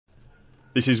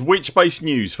This is Witch-based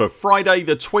news for Friday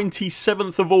the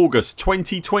 27th of August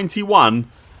 2021.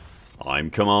 I'm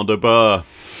Commander Buur.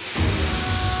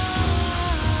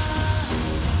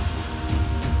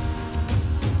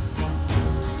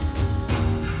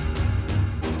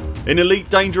 In Elite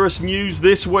Dangerous news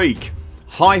this week,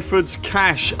 Hyfords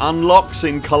Cache Unlocks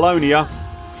in Colonia.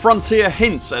 Frontier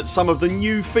hints at some of the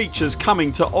new features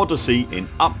coming to Odyssey in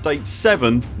Update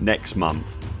 7 next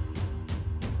month.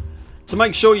 To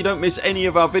make sure you don't miss any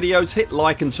of our videos, hit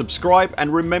like and subscribe,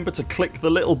 and remember to click the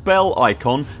little bell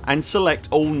icon and select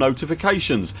all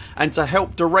notifications. And to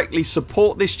help directly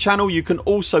support this channel, you can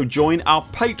also join our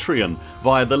Patreon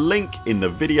via the link in the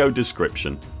video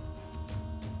description.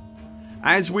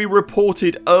 As we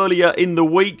reported earlier in the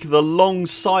week, the long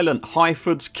silent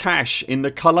Hyfords Cache in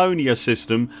the Colonia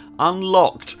system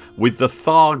unlocked with the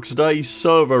Thargs Day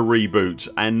server reboot,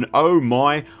 and oh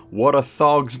my, what a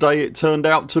Thargs Day it turned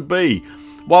out to be.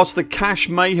 Whilst the cache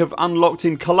may have unlocked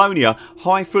in Colonia,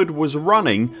 Hyford was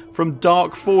running from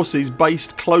dark forces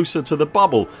based closer to the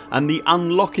bubble, and the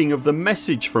unlocking of the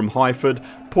message from Hyford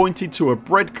pointed to a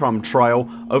breadcrumb trail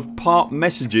of part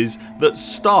messages that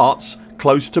starts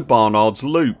close to Barnards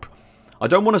Loop. I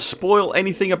don't want to spoil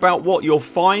anything about what you'll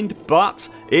find, but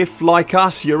if, like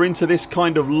us, you're into this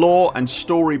kind of lore and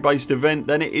story based event,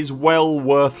 then it is well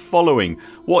worth following.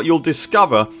 What you'll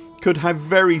discover could have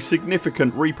very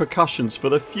significant repercussions for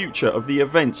the future of the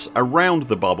events around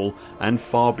the bubble and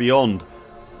far beyond.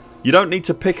 You don't need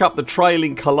to pick up the trail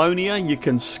in Colonia, you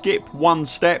can skip one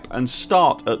step and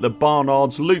start at the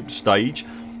Barnards Loop stage.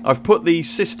 I've put the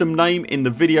system name in the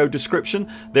video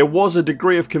description. There was a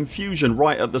degree of confusion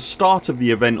right at the start of the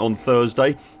event on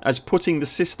Thursday, as putting the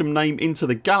system name into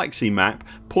the galaxy map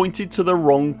pointed to the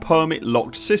wrong permit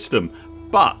locked system,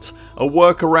 but a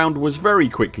workaround was very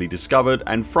quickly discovered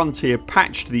and Frontier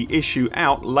patched the issue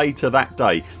out later that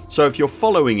day, so if you're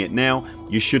following it now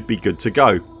you should be good to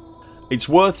go. It's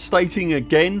worth stating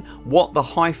again, what the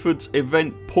Hyfords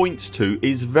event points to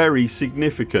is very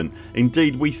significant.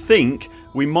 Indeed, we think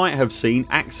we might have seen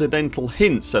accidental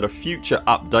hints at a future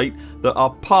update that are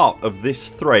part of this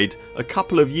thread a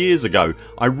couple of years ago.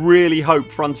 I really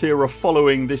hope Frontier are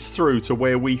following this through to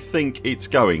where we think it's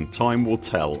going. Time will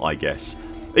tell, I guess.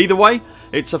 Either way,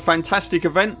 it's a fantastic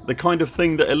event, the kind of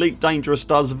thing that Elite Dangerous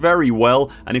does very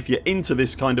well, and if you're into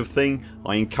this kind of thing,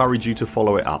 I encourage you to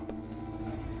follow it up.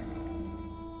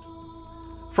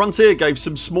 Frontier gave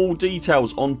some small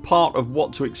details on part of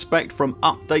what to expect from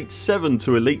Update 7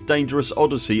 to Elite Dangerous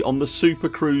Odyssey on the Super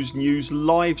Cruise News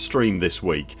livestream this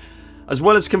week. As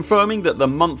well as confirming that the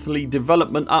monthly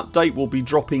development update will be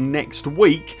dropping next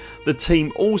week, the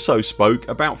team also spoke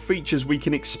about features we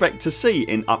can expect to see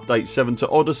in Update 7 to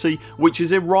Odyssey, which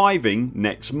is arriving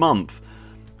next month.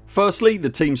 Firstly, the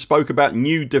team spoke about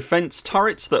new defence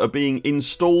turrets that are being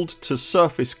installed to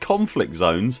surface conflict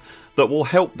zones that will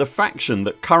help the faction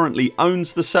that currently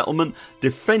owns the settlement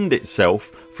defend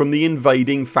itself from the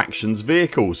invading faction's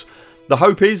vehicles. The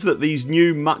hope is that these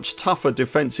new much tougher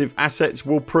defensive assets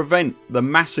will prevent the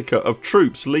massacre of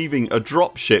troops leaving a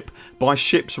dropship by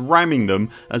ships ramming them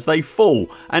as they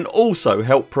fall, and also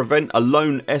help prevent a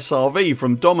lone SRV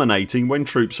from dominating when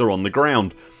troops are on the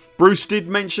ground. Bruce did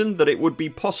mention that it would be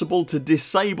possible to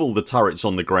disable the turrets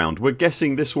on the ground. We're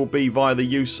guessing this will be via the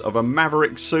use of a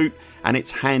Maverick suit and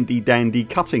its handy dandy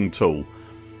cutting tool.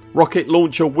 Rocket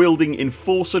launcher wielding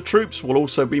enforcer troops will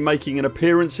also be making an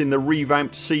appearance in the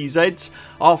revamped CZs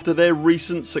after their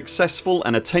recent successful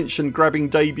and attention grabbing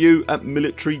debut at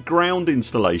military ground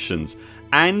installations.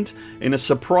 And in a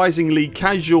surprisingly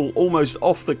casual, almost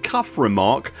off the cuff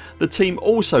remark, the team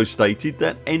also stated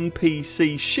that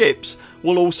NPC ships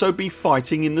will also be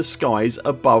fighting in the skies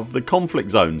above the conflict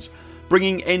zones.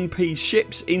 Bringing NP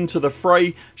ships into the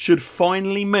fray should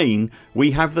finally mean we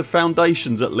have the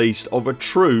foundations at least of a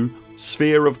true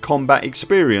sphere of combat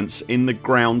experience in the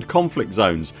ground conflict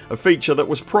zones, a feature that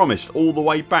was promised all the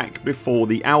way back before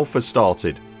the alpha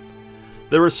started.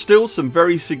 There are still some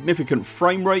very significant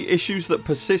frame rate issues that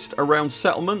persist around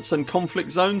settlements and conflict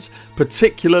zones,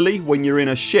 particularly when you're in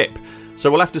a ship,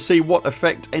 so we'll have to see what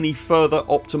effect any further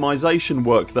optimisation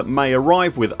work that may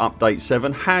arrive with Update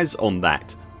 7 has on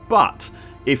that. But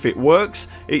if it works,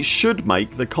 it should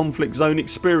make the conflict zone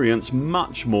experience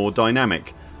much more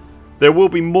dynamic. There will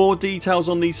be more details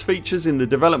on these features in the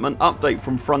development update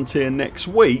from Frontier next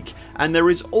week, and there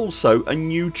is also a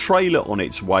new trailer on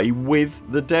its way with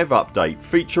the dev update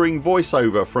featuring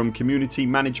voiceover from community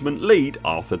management lead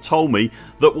Arthur Tolmie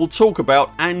that will talk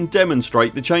about and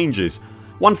demonstrate the changes.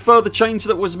 One further change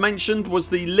that was mentioned was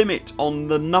the limit on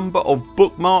the number of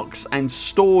bookmarks and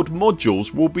stored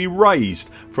modules will be raised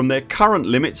from their current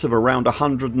limits of around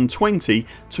 120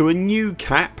 to a new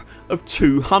cap of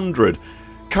 200.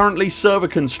 Currently server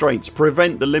constraints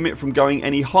prevent the limit from going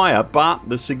any higher, but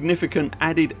the significant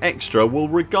added extra will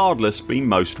regardless be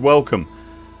most welcome.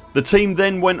 The team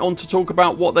then went on to talk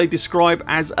about what they describe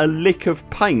as a lick of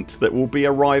paint that will be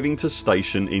arriving to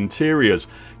station interiors.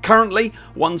 Currently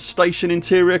one station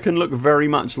interior can look very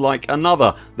much like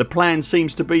another. The plan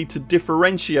seems to be to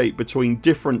differentiate between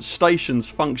different stations'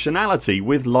 functionality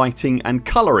with lighting and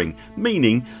colouring,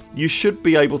 meaning you should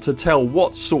be able to tell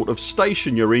what sort of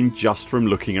station you're in just from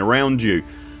looking around you.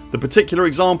 The particular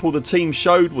example the team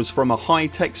showed was from a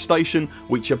high-tech station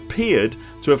which appeared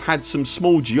to have had some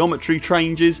small geometry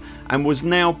changes and was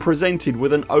now presented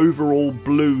with an overall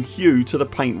blue hue to the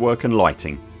paintwork and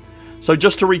lighting. So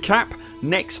just to recap,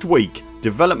 next week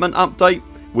development update,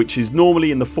 which is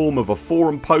normally in the form of a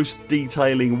forum post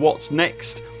detailing what's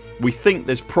next. We think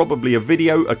there's probably a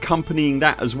video accompanying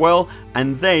that as well,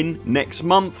 and then next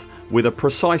month, with a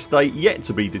precise date yet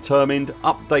to be determined,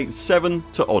 update 7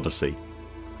 to Odyssey.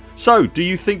 So do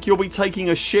you think you'll be taking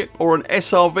a ship or an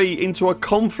SRV into a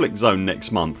conflict zone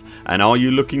next month, and are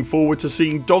you looking forward to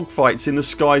seeing dogfights in the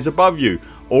skies above you,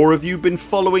 or have you been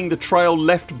following the trail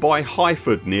left by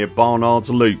Hyford near Barnards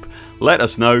Loop? Let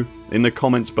us know in the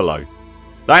comments below.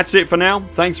 That's it for now.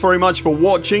 Thanks very much for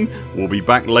watching. We'll be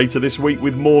back later this week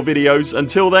with more videos.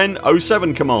 Until then,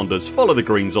 07 Commanders, follow the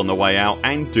greens on the way out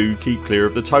and do keep clear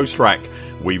of the toast rack.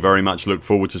 We very much look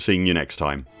forward to seeing you next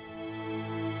time.